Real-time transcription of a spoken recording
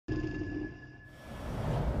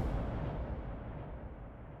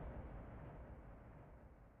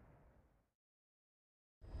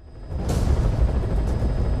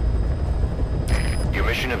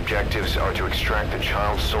mission objectives are to extract the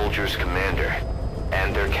child soldier's commander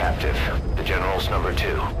and their captive, the General's number 2.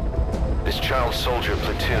 This child soldier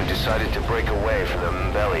platoon decided to break away from the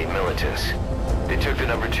Mbeli militants. They took the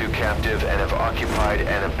number 2 captive and have occupied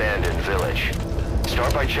an abandoned village.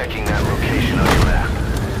 Start by checking that location on your map.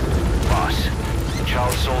 Boss, the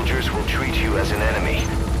child soldiers will treat you as an enemy,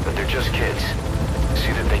 but they're just kids.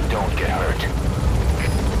 See that they don't get hurt.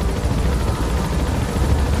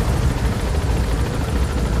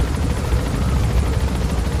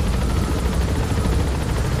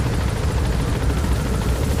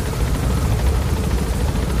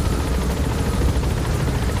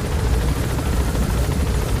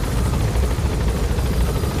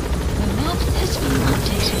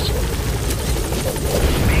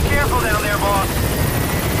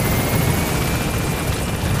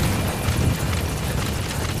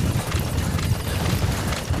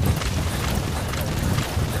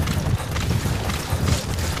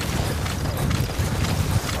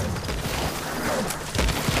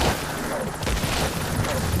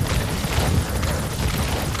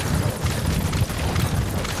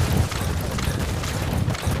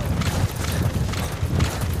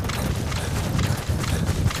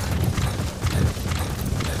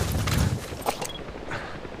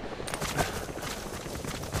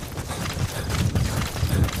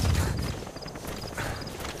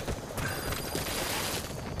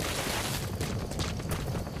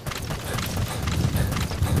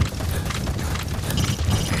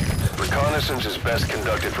 Reconnaissance is best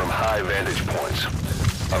conducted from high vantage points.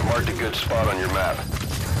 I've marked a good spot on your map.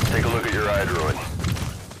 Take a look at your iDroid.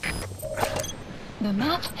 The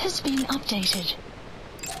map has been updated.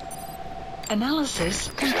 Analysis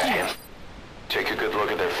complete. Take a good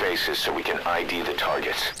look at their faces so we can ID the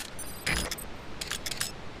targets.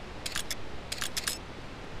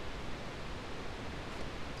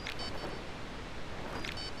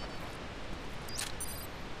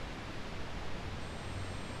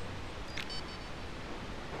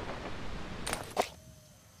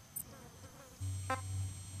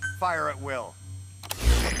 Fire at will.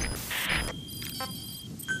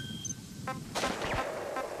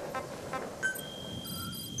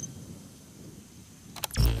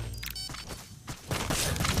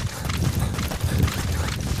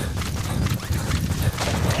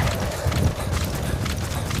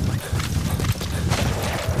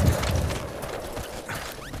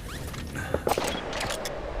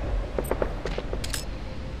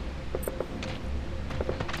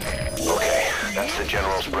 That's the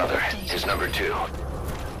General's brother, his number 2.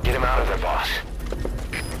 Get him out of there, boss.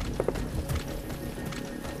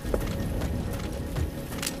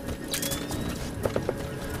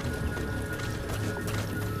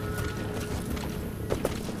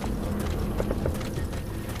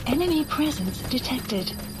 Enemy presence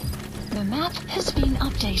detected. The map has been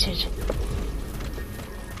updated.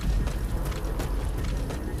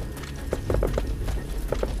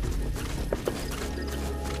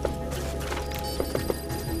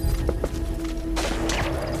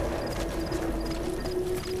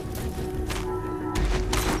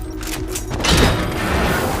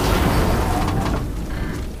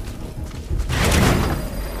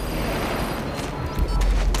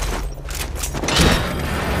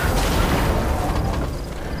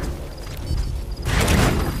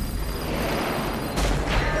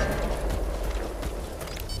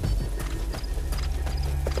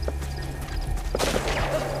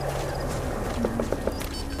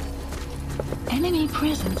 Enemy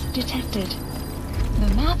presence detected. The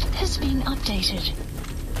map has been updated.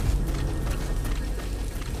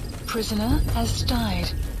 Prisoner has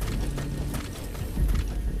died.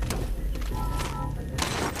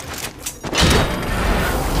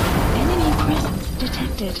 Enemy presence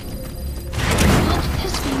detected. The map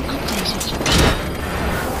has been updated.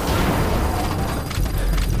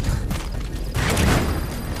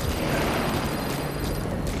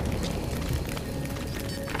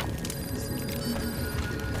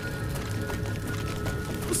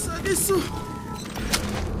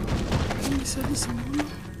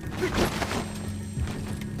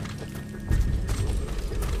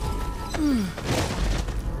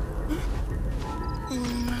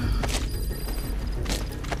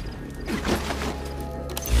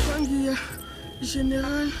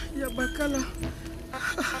 General Yabakala.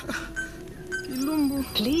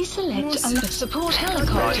 Please select a support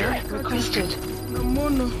helicopter requested.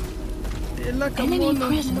 Enemy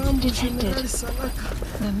presence detected.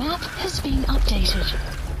 The map has been updated.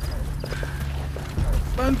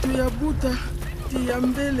 Bantu yabuta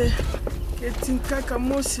tiyambele ketinkaka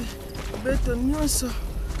mosi beto nyonso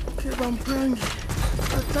ke bampangi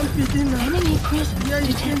atampidina. Enemy presence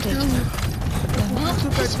detected. The map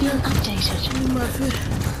has been updated.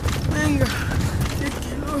 Venga, qué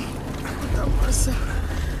kilo, puta masa.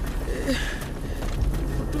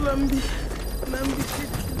 Lambi, qué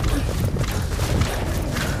kilo.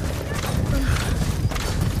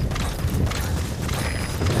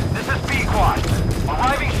 This is B-Quad,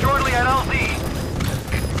 arriving shortly at LZ.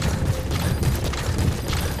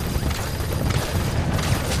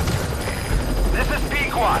 This is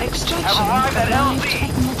B-Quad, have arrived at LZ.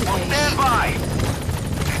 We'll stand by.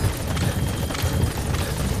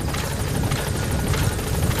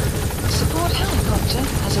 Support helicopter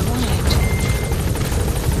has arrived.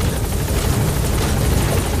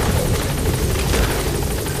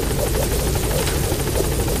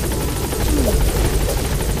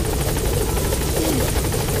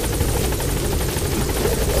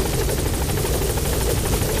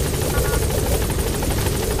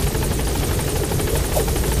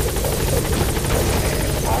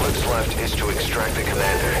 All that's left is to extract the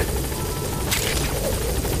commander.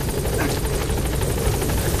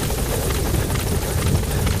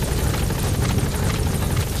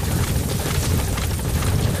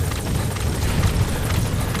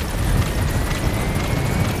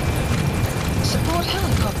 Support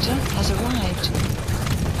helicopter has arrived.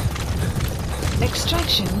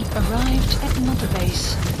 Extraction arrived at Mother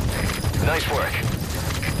Base. Nice work.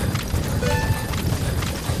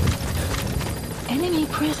 Enemy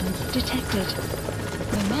presence detected.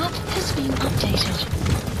 The map has been updated.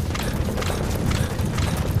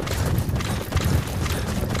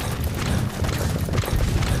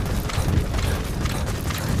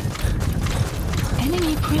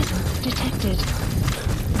 Enemy presence detected.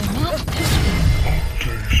 The map has been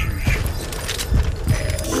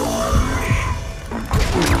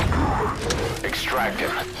Extract him.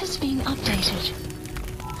 has been updated.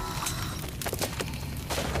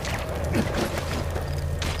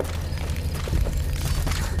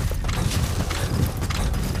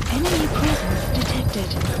 Enemy presence detected.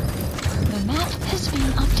 The map has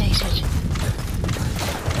been updated.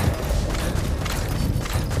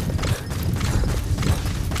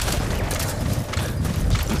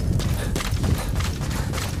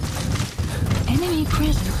 Enemy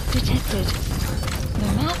presence detected. The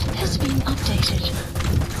map has been updated.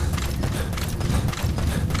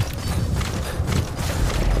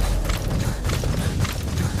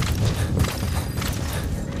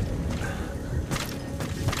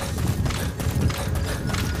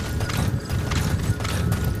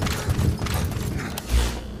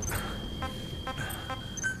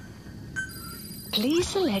 Please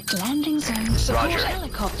select landing zone. Support Roger.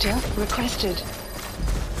 helicopter requested.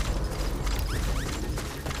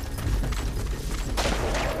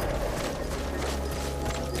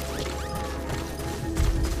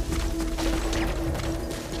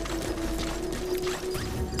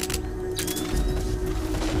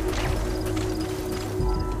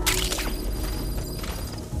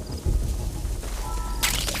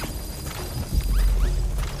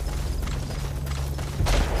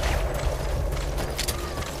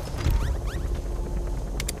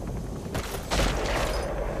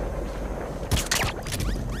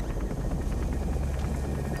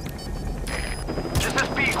 This is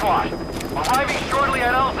B-Quad, arriving shortly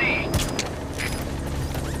at LZ.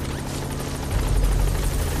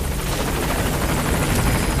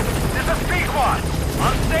 This is B-Quad,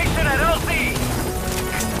 on station at LZ.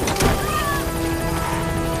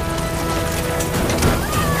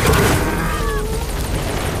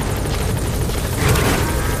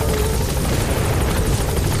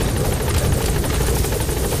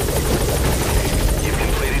 You've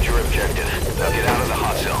completed your objective. Now get out of the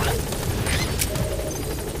hot zone.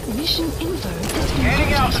 Mission info has been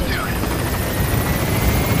Gaining updated. altitude.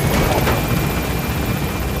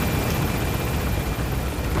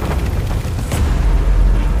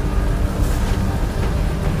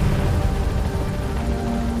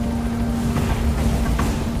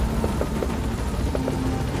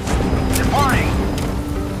 Departing.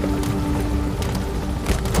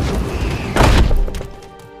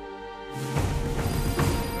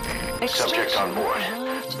 Subject on board.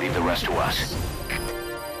 Arrived. Leave the rest to us.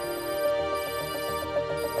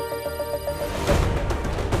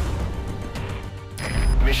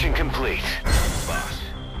 Mission complete, boss.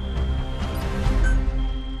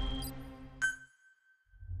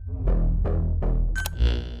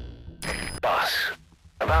 Boss,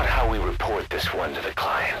 about how we report this one to the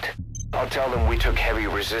client. I'll tell them we took heavy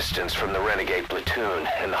resistance from the renegade platoon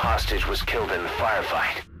and the hostage was killed in the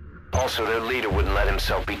firefight. Also, their leader wouldn't let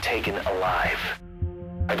himself be taken alive.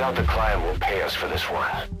 I doubt the client will pay us for this one,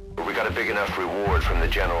 but we got a big enough reward from the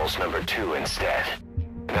General's number 2 instead.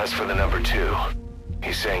 And as for the number 2,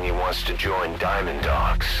 He's saying he wants to join Diamond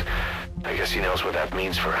Dogs. I guess he knows what that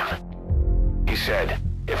means for him. He said,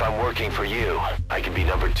 if I'm working for you, I can be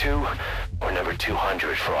number 2 or number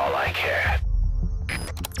 200 for all I care.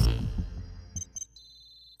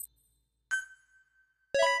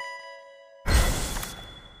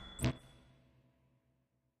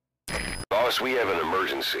 Boss, we have an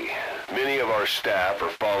emergency. Many of our staff are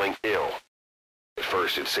falling ill. At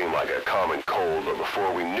first it seemed like a common cold, but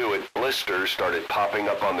before we knew it, blisters started popping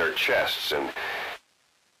up on their chests and...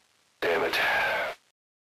 Damn it.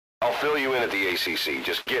 I'll fill you in at the ACC.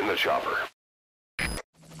 Just get in the chopper.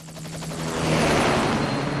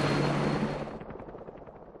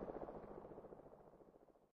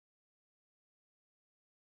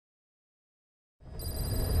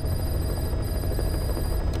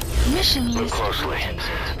 Mission Look list closely.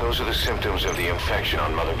 updated. Those are the symptoms of the infection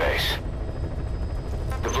on Mother Base.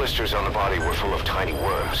 The blisters on the body were full of tiny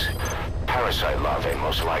worms. Parasite larvae,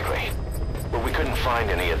 most likely. But we couldn't find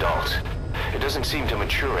any adults. It doesn't seem to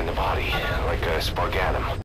mature in the body, like a spargatum.